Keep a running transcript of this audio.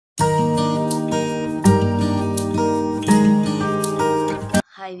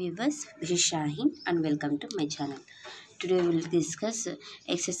Hi viewers, this is Shahin and welcome to my channel. Today we will discuss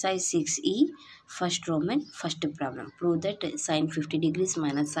exercise 6E, first Roman, first problem. Prove that sine 50 degrees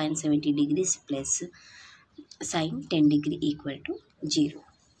minus sine 70 degrees plus sine 10 degree equal to 0.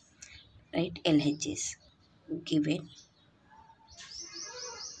 Right, LHS given.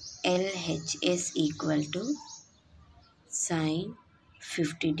 LHS equal to sine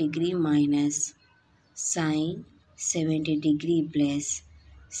 50 degree minus sine 70 degree plus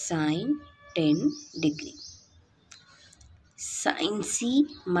sine 10 degree. Sin C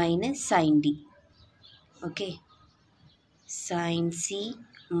minus sin D. Okay. Sin C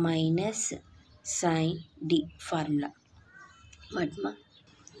minus sin D formula. What ma?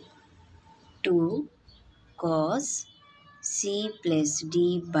 2 cos C plus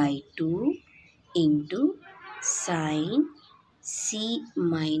D by 2 into sin C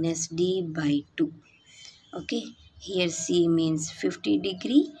minus D by 2. Okay. Here C means 50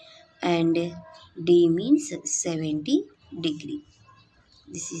 degree and D means 70 degree.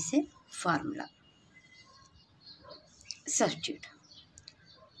 This is a formula. Substitute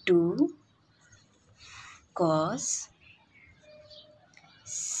 2 cos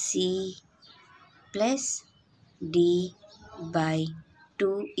C plus D by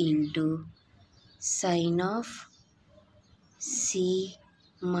 2 into sin of C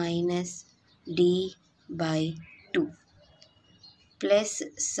minus D by 2 plus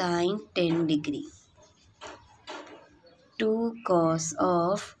sin 10 degree. 2 cos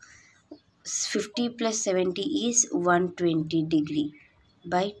of 50 plus 70 is 120 degree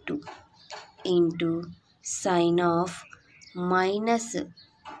by 2 into sin of minus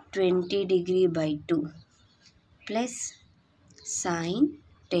 20 degree by 2 plus sin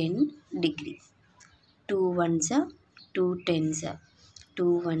 10 degree. 2 ones are 2 tens are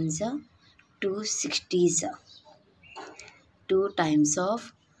 2 ones are 2 60s are 2 times of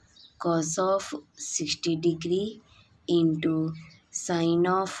cos of 60 degree into sin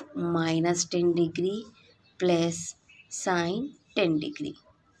of minus 10 degree plus sin 10 degree.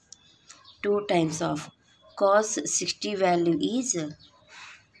 2 times of cos 60 value is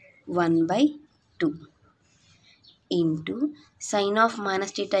 1 by 2 into sin of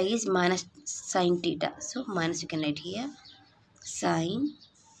minus theta is minus sin theta. So minus you can write here sin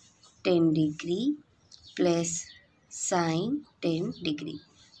 10 degree plus sin 10 degree.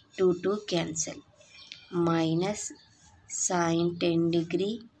 2 cancel. Minus sin 10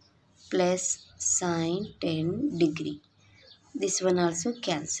 degree plus sin 10 degree. This one also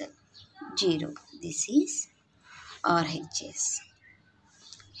cancel. 0. This is RHS.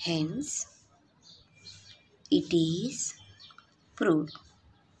 Hence, it is proved.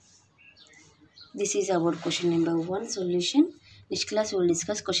 This is our question number 1 solution. Next class we will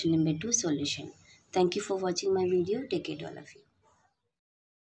discuss question number 2 solution. Thank you for watching my video. Take care to all of you.